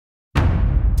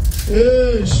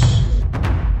Eshi.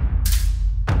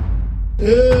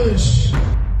 Eshi.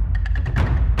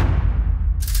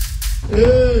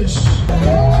 Eshi.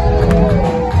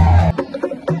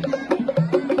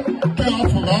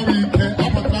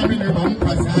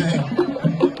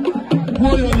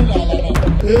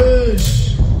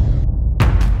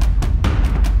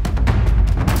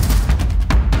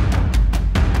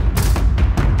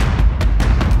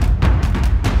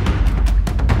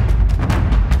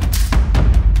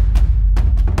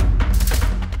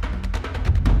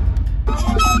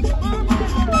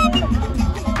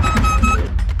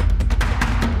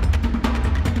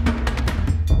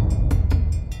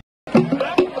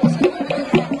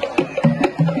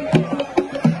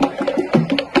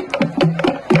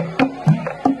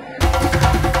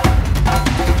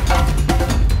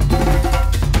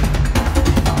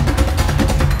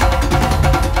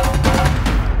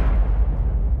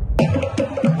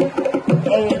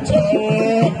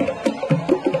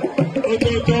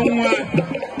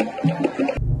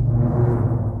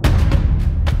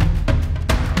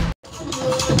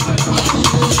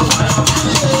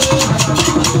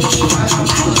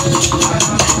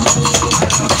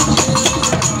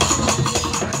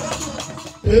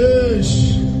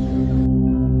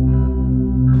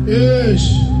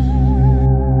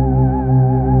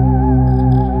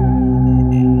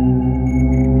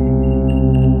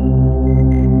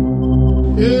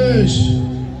 Eshi.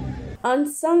 On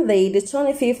Sunday, the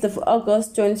 25th of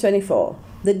August 2024,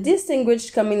 the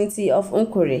distinguished community of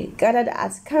Nkwerre gathered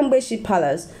at Kamgbeshi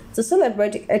Palace to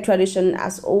celebrate a tradition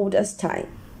as old as time,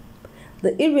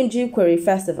 the Iriji Nkwere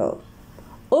Festival.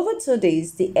 Over 2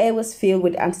 days, the air was filled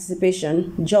with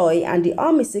anticipation, joy, and the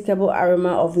unmistakable aroma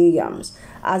of new yams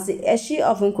as the Eshi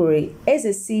of Nkwere,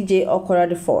 Eze C.J.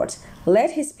 Okwara IV,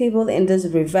 led his people in this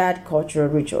revered cultural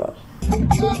ritual.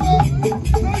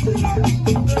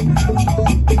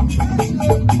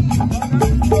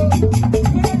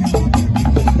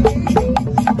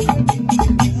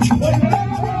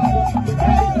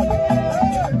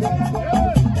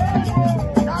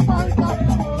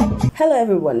 Hello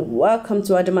everyone, welcome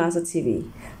to Adamasa TV.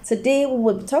 Today we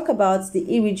will talk about the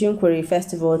Iriji Nkwere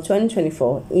Festival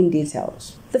 2024 in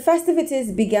details. The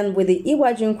festivities began with the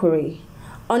Iwaji Nkwere.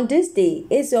 On this day,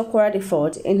 Eze Okwara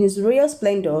IV, in his royal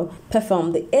splendor,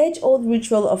 performed the age-old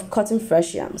ritual of cutting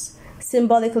fresh yams,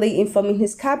 symbolically informing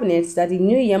his cabinet that the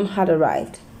new yam had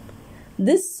arrived.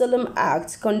 This solemn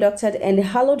act, conducted in the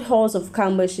hallowed halls of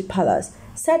Kamgbeshi Palace,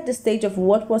 set the stage of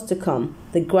what was to come,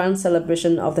 the grand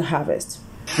celebration of the harvest.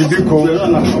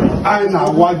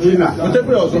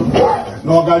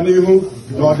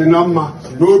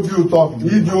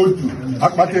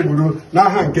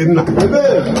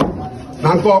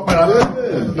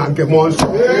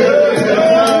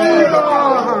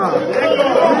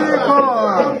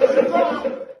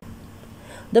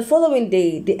 The following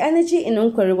day, the energy in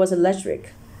Nkwerre was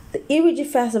electric. The Iriji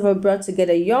Festival brought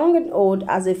together young and old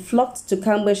as they flocked to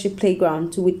Kamgbeshi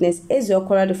Playground to witness Eze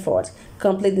Okwara IV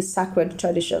complete the sacred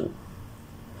tradition.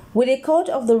 With a cut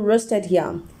of the roasted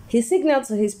yam, he signaled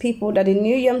to his people that the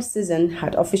new yam season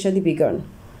had officially begun.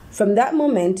 From that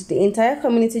moment, the entire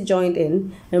community joined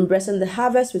in, embracing the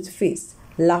harvest with feast,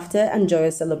 laughter, and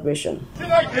joyous celebration.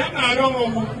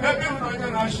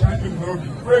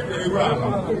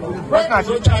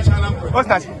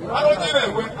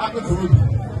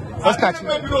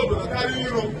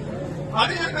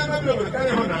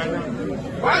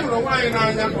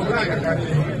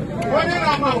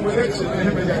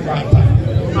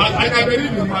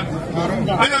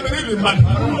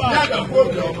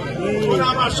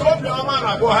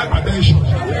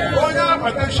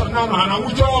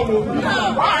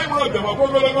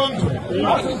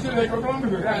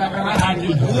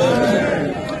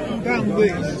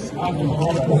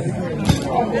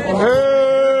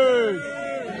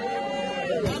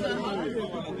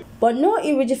 But no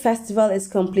Iriji festival is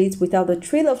complete without the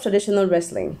thrill of traditional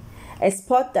wrestling, a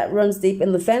sport that runs deep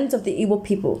in the veins of the Igbo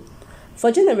people.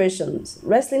 For generations,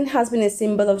 wrestling has been a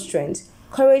symbol of strength,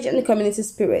 courage, and community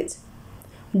spirit.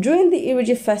 During the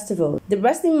Iriji Festival, the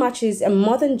wrestling matches are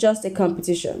more than just a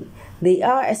competition. They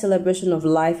are a celebration of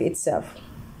life itself.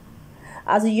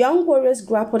 As the young warriors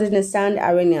grappled in a sand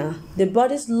arena, their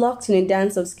bodies locked in a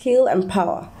dance of skill and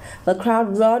power, the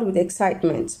crowd roared with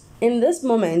excitement. In this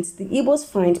moment, the Igbos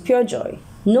find pure joy,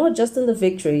 not just in the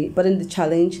victory, but in the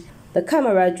challenge, the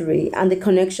camaraderie, and the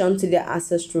connection to their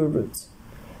ancestral roots.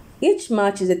 Each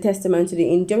match is a testament to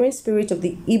the enduring spirit of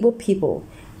the Igbo people,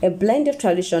 a blend of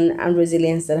tradition and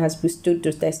resilience that has withstood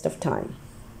the test of time.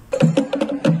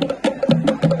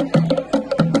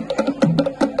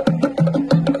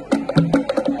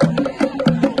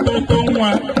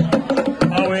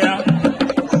 Oh yeah.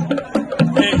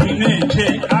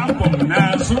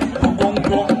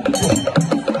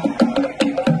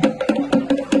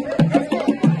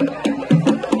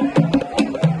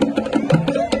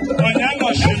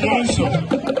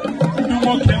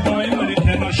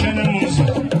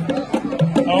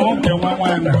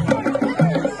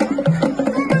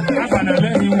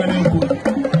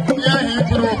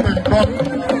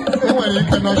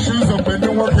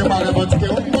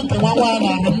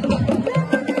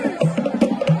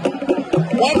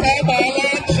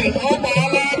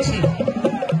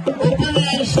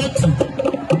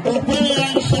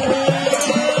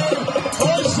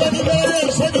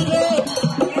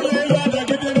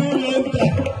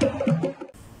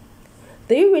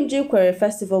 The Iriji Nkwere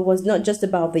Festival was not just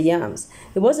about the yams,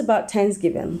 it was about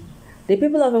Thanksgiving. The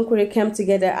people of Nkwerre came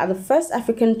together at the first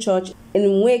African church in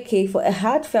Nkwerre for a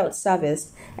heartfelt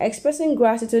service, expressing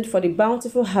gratitude for the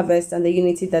bountiful harvest and the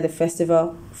unity that the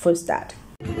festival fostered.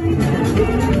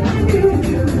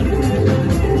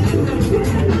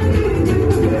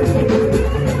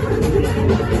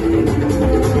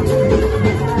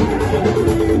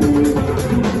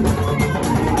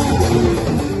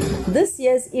 This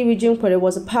year's Iriji Nkwere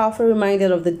was a powerful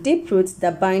reminder of the deep roots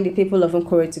that bind the people of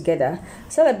Nkwerre together,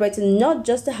 celebrating not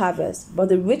just the harvest, but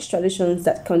the rich traditions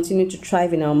that continue to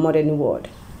thrive in our modern world.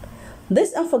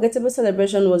 This unforgettable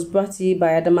celebration was brought to you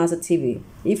by Adamaza TV.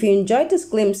 If you enjoyed this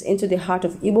glimpse into the heart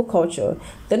of Igbo culture,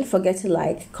 don't forget to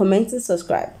like, comment and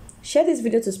subscribe. Share this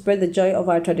video to spread the joy of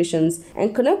our traditions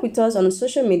and connect with us on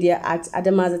social media at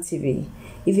Adamaza TV.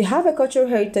 If you have a cultural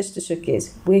heritage to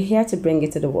showcase, we're here to bring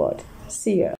it to the world.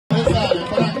 See you.